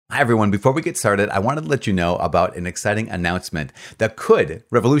Hi, everyone. Before we get started, I wanted to let you know about an exciting announcement that could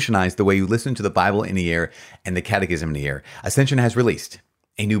revolutionize the way you listen to the Bible in a year and the Catechism in a year. Ascension has released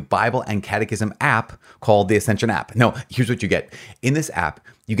a new Bible and Catechism app called the Ascension app. No, here's what you get. In this app,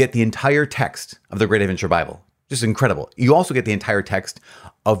 you get the entire text of the Great Adventure Bible. Just incredible. You also get the entire text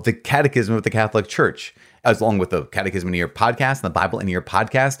of the Catechism of the Catholic Church, along with the Catechism in a Year podcast and the Bible in a Year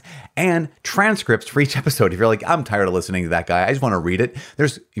podcast, and transcripts for each episode. If you're like, I'm tired of listening to that guy, I just want to read it,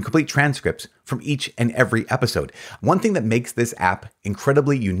 there's complete transcripts from each and every episode. One thing that makes this app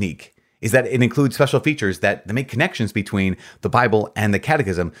incredibly unique is that it includes special features that make connections between the Bible and the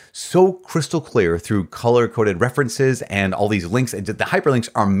Catechism so crystal clear through color-coded references and all these links. The hyperlinks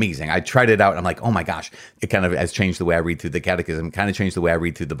are amazing. I tried it out and I'm like, oh my gosh, it kind of has changed the way I read through the Catechism, kind of changed the way I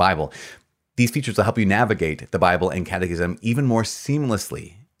read through the Bible. These features will help you navigate the Bible and Catechism even more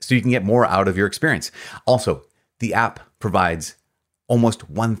seamlessly so you can get more out of your experience. Also, the app provides almost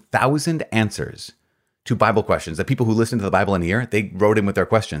 1,000 answers to Bible questions that people who listen to the Bible in a year, they wrote in with their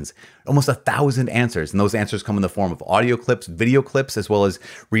questions. Almost 1,000 answers. And those answers come in the form of audio clips, video clips, as well as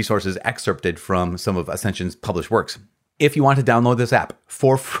resources excerpted from some of Ascension's published works. If you want to download this app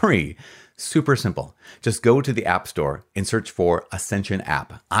for free, super simple. Just go to the App Store and search for Ascension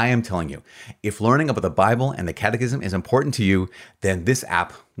app. I am telling you, if learning about the Bible and the Catechism is important to you, then this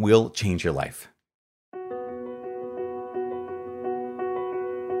app will change your life.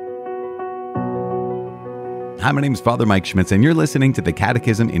 Hi, my name is Father Mike Schmitz, and you're listening to the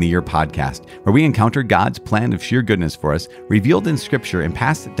Catechism in a Year podcast, where we encounter God's plan of sheer goodness for us, revealed in Scripture and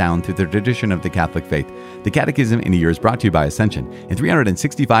passed down through the tradition of the Catholic faith. The Catechism in a Year is brought to you by Ascension. In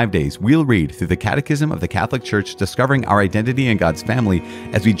 365 days, we'll read through the Catechism of the Catholic Church, discovering our identity in God's family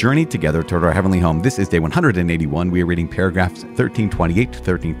as we journey together toward our heavenly home. This is day 181. We are reading paragraphs 1328 to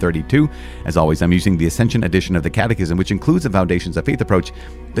 1332. As always, I'm using the Ascension edition of the Catechism, which includes the Foundations of Faith approach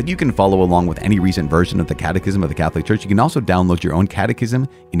that you can follow along with any recent version of the Catechism of the Catholic Church. You can also download your own Catechism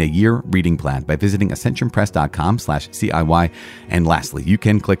in a Year reading plan by visiting ascensionpress.com/CIY. And lastly, you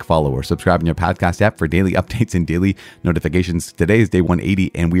can click follow or subscribe in your podcast app for daily updates and daily notifications. Today is day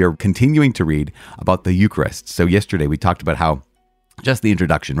 180, and we are continuing to read about the Eucharist. So yesterday we talked about how just the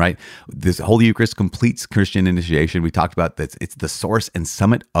introduction, right? This Holy Eucharist completes Christian initiation. We talked about that it's the source and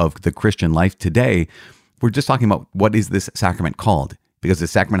summit of the Christian life. Today, we're just talking about what is this sacrament called, because the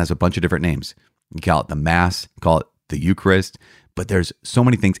sacrament has a bunch of different names. You call it the Mass, call it the Eucharist, but there's so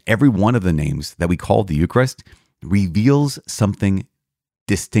many things. Every one of the names that we call the Eucharist reveals something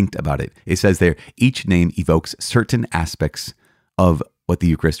distinct about it. It says there, each name evokes certain aspects of what the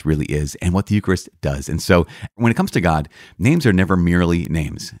Eucharist really is and what the Eucharist does. And so when it comes to God, names are never merely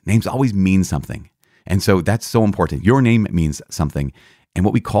names. Names always mean something. And so that's so important. Your name means something. And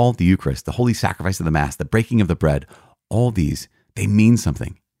what we call the Eucharist, the holy sacrifice of the Mass, the breaking of the bread, all these, they mean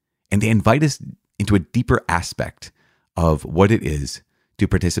something. And they invite us into a deeper aspect of what it is to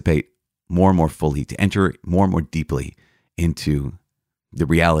participate more and more fully, to enter more and more deeply into the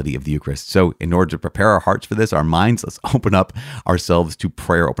reality of the Eucharist. So in order to prepare our hearts for this, our minds, let's open up ourselves to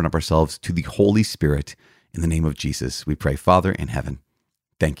prayer, open up ourselves to the Holy Spirit. In the name of Jesus, we pray. Father in heaven,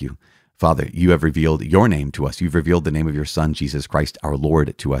 thank you. Father, you have revealed your name to us. You've revealed the name of your Son, Jesus Christ, our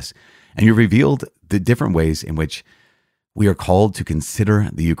Lord, to us. And you've revealed the different ways in which we are called to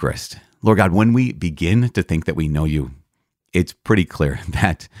consider the Eucharist. Lord God, when we begin to think that we know you, it's pretty clear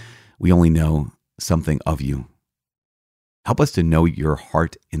that we only know something of you. Help us to know your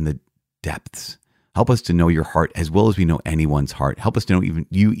heart in the depths. Help us to know your heart as well as we know anyone's heart. Help us to know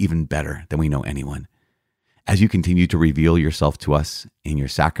you even better than we know anyone. As you continue to reveal yourself to us in your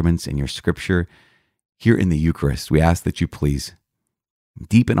sacraments, in your Scripture, here in the Eucharist, we ask that you please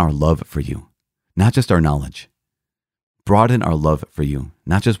deepen our love for you, not just our knowledge. Broaden our love for you,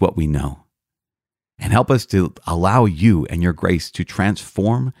 not just what we know. And help us to allow you and your grace to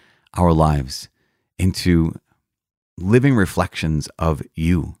transform our lives into living reflections of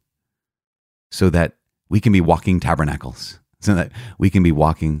you, so that we can be walking tabernacles, so that we can be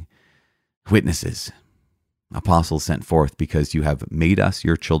walking witnesses, apostles sent forth because you have made us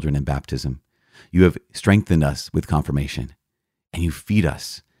your children in baptism. You have strengthened us with confirmation, and you feed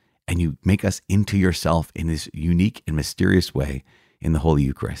us and you make us into yourself in this unique and mysterious way in the Holy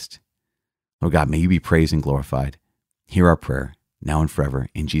Eucharist. Lord God, may you be praised and glorified. Hear our prayer, now and forever.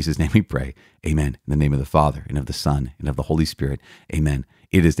 In Jesus' name we pray. Amen. In the name of the Father, and of the Son, and of the Holy Spirit. Amen.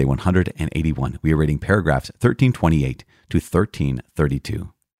 It is day 181. We are reading paragraphs 1328 to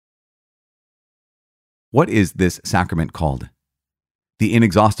 1332. What is this sacrament called? The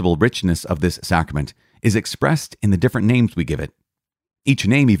inexhaustible richness of this sacrament is expressed in the different names we give it. Each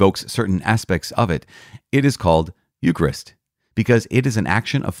name evokes certain aspects of it. It is called Eucharist because it is an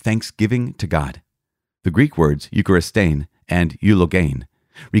action of thanksgiving to God. The Greek words Eucharistein and eulogein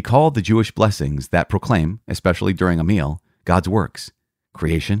recall the Jewish blessings that proclaim, especially during a meal, God's works,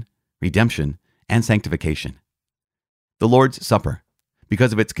 creation, redemption, and sanctification. The Lord's Supper,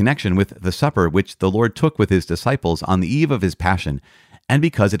 because of its connection with the supper which the Lord took with his disciples on the eve of his passion, and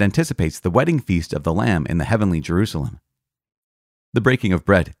because it anticipates the wedding feast of the Lamb in the heavenly Jerusalem. The breaking of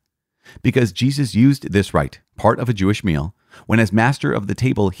bread, because Jesus used this rite, part of a Jewish meal, when as master of the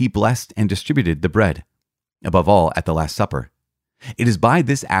table he blessed and distributed the bread, above all at the Last Supper. It is by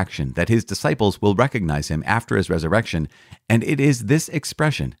this action that his disciples will recognize him after his resurrection, and it is this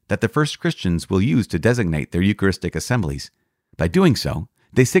expression that the first Christians will use to designate their Eucharistic assemblies. By doing so,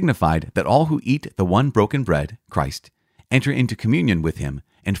 they signified that all who eat the one broken bread, Christ, enter into communion with him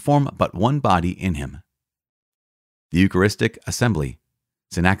and form but one body in him. The Eucharistic Assembly,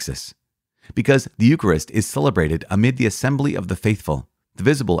 Synaxis, because the Eucharist is celebrated amid the assembly of the faithful, the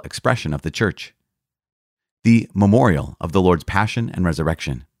visible expression of the Church. The memorial of the Lord's passion and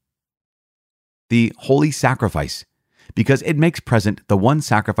resurrection. The Holy Sacrifice, because it makes present the one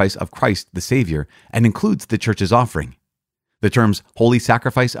sacrifice of Christ the Savior and includes the Church's offering. The terms Holy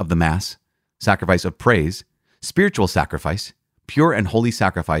Sacrifice of the Mass, Sacrifice of Praise, Spiritual Sacrifice, Pure and Holy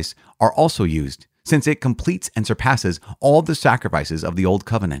Sacrifice are also used, since it completes and surpasses all the sacrifices of the Old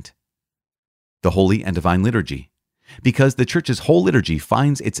Covenant. The Holy and Divine Liturgy, because the Church's whole liturgy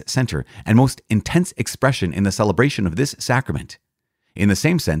finds its center and most intense expression in the celebration of this sacrament. In the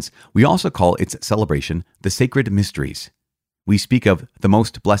same sense, we also call its celebration the Sacred Mysteries. We speak of the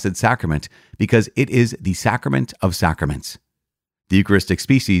Most Blessed Sacrament because it is the sacrament of sacraments. The Eucharistic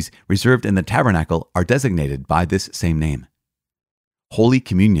species reserved in the tabernacle are designated by this same name. Holy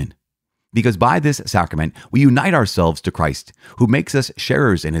Communion, because by this sacrament we unite ourselves to Christ, who makes us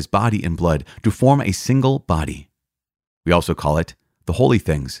sharers in his body and blood to form a single body. We also call it the holy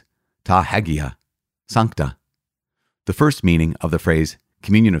things, ta hagia, sancta. The first meaning of the phrase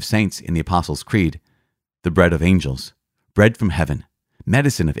communion of saints in the Apostles' Creed, the bread of angels, bread from heaven,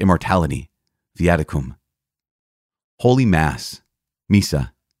 medicine of immortality, viaticum. Holy Mass,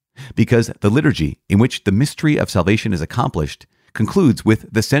 Missa, because the liturgy in which the mystery of salvation is accomplished concludes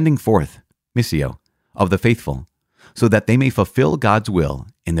with the sending forth, missio, of the faithful, so that they may fulfill God's will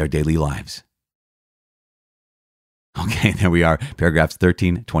in their daily lives. Okay, there we are, paragraphs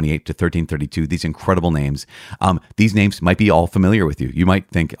 1328 to 1332, these incredible names. These names might be all familiar with you. You might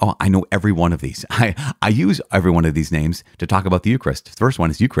think, oh, I know every one of these. I use every one of these names to talk about the Eucharist. The first one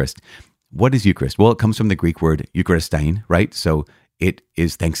is Eucharist. What is Eucharist? Well, it comes from the Greek word Eucharistein, right? So it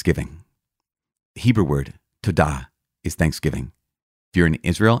is thanksgiving. The Hebrew word, todah, is thanksgiving. If you're in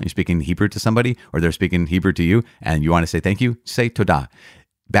Israel and you're speaking Hebrew to somebody, or they're speaking Hebrew to you, and you want to say thank you, say todah.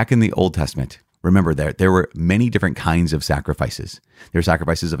 Back in the Old Testament, remember there were many different kinds of sacrifices. There were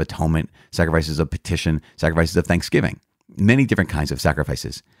sacrifices of atonement, sacrifices of petition, sacrifices of thanksgiving, many different kinds of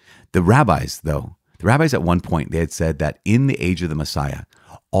sacrifices. The rabbis at one point, they had said that in the age of the Messiah,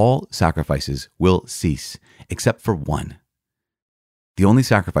 all sacrifices will cease except for one. The only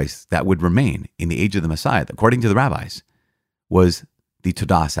sacrifice that would remain in the age of the Messiah, according to the rabbis, was the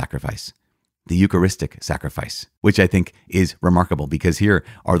Todah sacrifice, the Eucharistic sacrifice, which I think is remarkable because here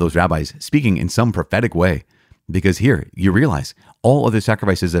are those rabbis speaking in some prophetic way. Because here you realize all other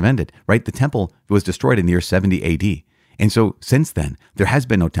sacrifices have ended, right? The temple was destroyed in the year 70 AD. And so since then, there has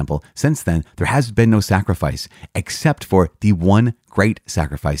been no temple. Since then, there has been no sacrifice except for the one great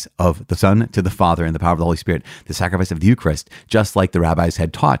sacrifice of the Son to the Father in the power of the Holy Spirit, the sacrifice of the Eucharist, just like the rabbis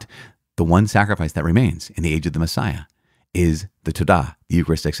had taught. The one sacrifice that remains in the age of the Messiah is the Todah, the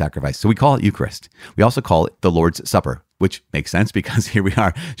Eucharistic sacrifice. So we call it Eucharist. We also call it the Lord's Supper, which makes sense because here we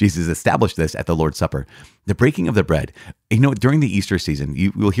are. Jesus established this at the Lord's Supper. The breaking of the bread. During the Easter season,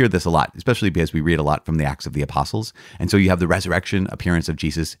 you will hear this a lot, especially because we read a lot from the Acts of the Apostles. And so you have the resurrection appearance of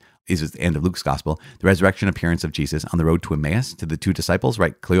Jesus, is at the end of Luke's Gospel, the resurrection appearance of Jesus on the road to Emmaus to the two disciples,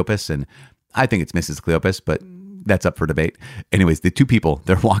 right? Cleopas, and I think it's Mrs. Cleopas, but that's up for debate. Anyways, the two people,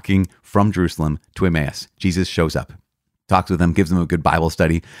 they're walking from Jerusalem to Emmaus. Jesus shows up, talks with them, gives them a good Bible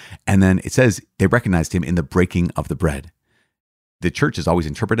study. And then it says they recognized him in the breaking of the bread. The church has always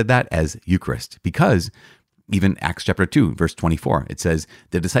interpreted that as Eucharist because even Acts chapter 2, verse 24, it says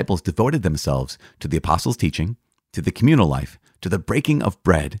the disciples devoted themselves to the apostles' teaching, to the communal life, to the breaking of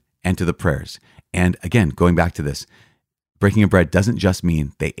bread, and to the prayers. And again, going back to this, breaking of bread doesn't just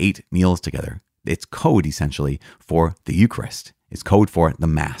mean they ate meals together. It's code essentially for the Eucharist. It's code for the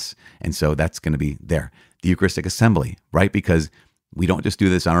Mass. And so that's going to be there. The Eucharistic Assembly, right? Because we don't just do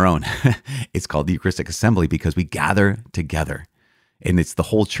this on our own. It's called the Eucharistic Assembly because we gather together. And it's the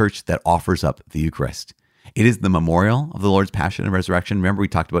whole church that offers up the Eucharist. It is the memorial of the Lord's passion and resurrection. Remember, we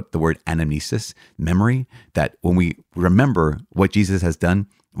talked about the word anamnesis, memory, that when we remember what Jesus has done,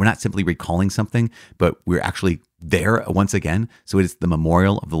 we're not simply recalling something, but we're actually there once again. So it is the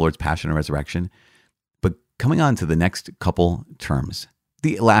memorial of the Lord's passion and resurrection. But coming on to the next couple terms,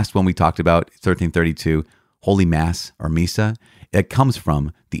 the last one we talked about, 1332, Holy Mass or Missa, it comes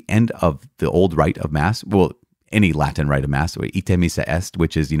from the end of the old rite of Mass. Well, any Latin rite of Mass, or ite missa est,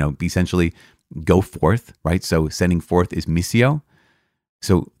 which is, essentially go forth, right? So sending forth is missio.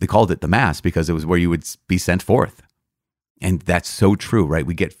 So they called it the Mass because it was where you would be sent forth. And that's so true, right?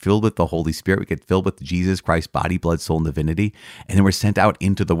 We get filled with the Holy Spirit. We get filled with Jesus Christ, body, blood, soul, and divinity. And then we're sent out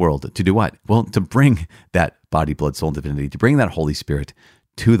into the world to do what? Well, to bring that body, blood, soul, and divinity, to bring that Holy Spirit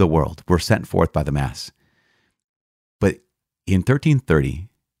to the world. We're sent forth by the Mass. But in 1330,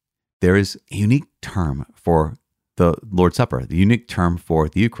 there is a unique term for the Lord's Supper, the unique term for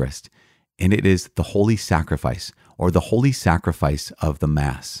the Eucharist, and it is the holy sacrifice, or the holy sacrifice of the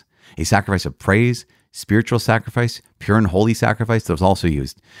Mass. A sacrifice of praise, spiritual sacrifice, pure and holy sacrifice that was also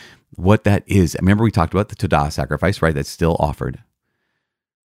used. What that is, remember we talked about the Todah sacrifice, right? That's still offered.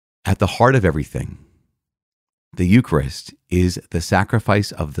 At the heart of everything, the Eucharist is the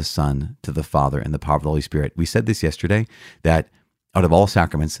sacrifice of the Son to the Father in the power of the Holy Spirit. We said this yesterday, that out of all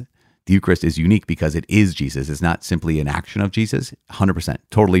sacraments, the Eucharist is unique because it is Jesus. It's not simply an action of Jesus. 100%,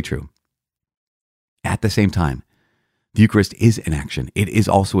 totally true. At the same time, the Eucharist is an action. It is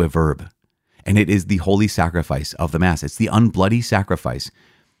also a verb. And it is the holy sacrifice of the Mass. It's the unbloody sacrifice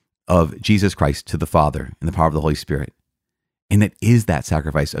of Jesus Christ to the Father in the power of the Holy Spirit. And it is that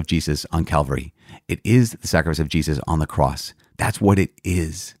sacrifice of Jesus on Calvary. It is the sacrifice of Jesus on the cross. That's what it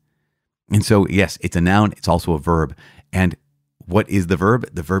is. And so, yes, it's a noun. It's also a verb. And what is the verb?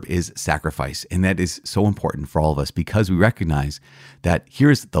 The verb is sacrifice. And that is so important for all of us because we recognize that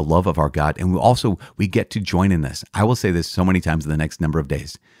here's the love of our God. And we get to join in this. I will say this so many times in the next number of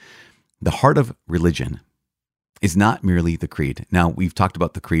days. The heart of religion is not merely the creed. Now, we've talked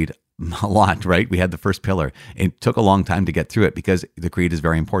about the creed a lot, right? We had the first pillar. It took a long time to get through it because the creed is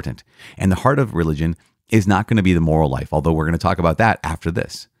very important. And the heart of religion is not going to be the moral life, although we're going to talk about that after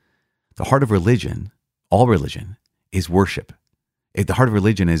this. The heart of religion, all religion, is worship. The heart of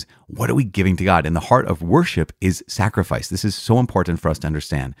religion is, what are we giving to God? And the heart of worship is sacrifice. This is so important for us to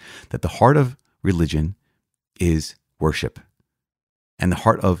understand that the heart of religion is worship. And the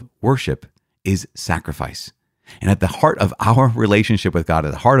heart of worship is sacrifice. And at the heart of our relationship with God,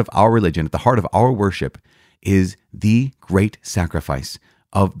 at the heart of our religion, at the heart of our worship is the great sacrifice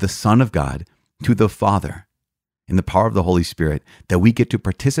of the Son of God to the Father in the power of the Holy Spirit that we get to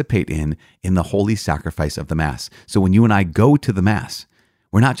participate in the holy sacrifice of the Mass. So when you and I go to the Mass,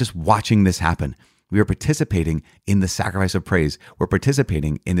 we're not just watching this happen. We are participating in the sacrifice of praise. We're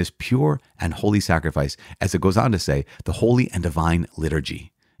participating in this pure and holy sacrifice, as it goes on to say, the holy and divine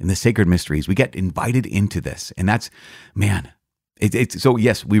liturgy. In the sacred mysteries, we get invited into this. And that's, so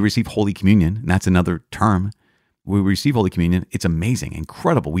yes, we receive Holy Communion, and that's another term. We receive Holy Communion. It's amazing,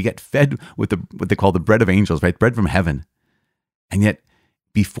 incredible. We get fed with what they call the bread of angels, right? Bread from heaven. And yet,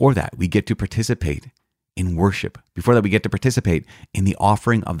 before that, we get to participate in worship. Before that, we get to participate in the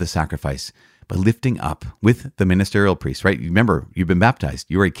offering of the sacrifice by lifting up with the ministerial priest, right? Remember, you've been baptized.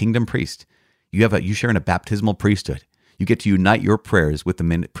 You're a kingdom priest. You share in a baptismal priesthood. You get to unite your prayers with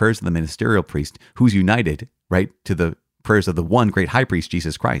the prayers of the ministerial priest, who's united, right, to the prayers of the one great high priest,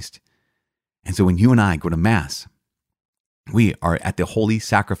 Jesus Christ. And so when you and I go to Mass, we are at the holy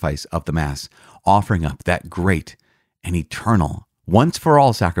sacrifice of the Mass, offering up that great and eternal, once for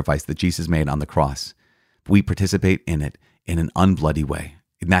all sacrifice that Jesus made on the cross. We participate in it in an unbloody way.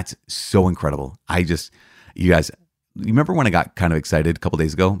 And that's so incredible. You guys, you remember when I got kind of excited a couple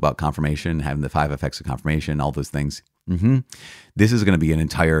days ago about confirmation, having the 5 effects of confirmation, all those things? This is going to be an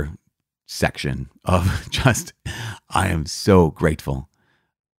entire section of I am so grateful.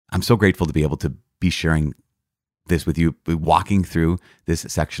 I'm so grateful to be able to be sharing this with you, walking through this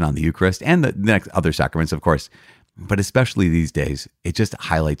section on the Eucharist and the next other sacraments, of course. But especially these days, it just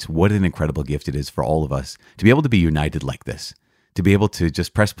highlights what an incredible gift it is for all of us to be able to be united like this, to be able to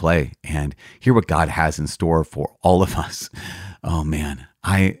just press play and hear what God has in store for all of us. Oh man,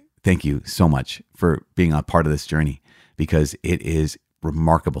 I thank you so much for being a part of this journey, because it is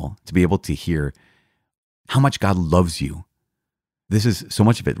remarkable to be able to hear how much God loves you. This is so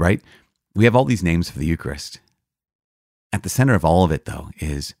much of it, right? We have all these names for the Eucharist. At the center of all of it, though,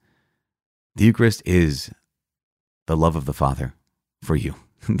 is the Eucharist is the love of the Father for you.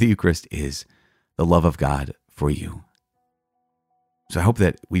 The Eucharist is the love of God for you. So I hope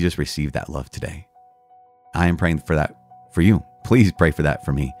that we just receive that love today. I am praying for that for you. Please pray for that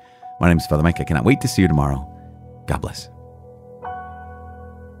for me. My name is Father Mike. I cannot wait to see you tomorrow. God bless.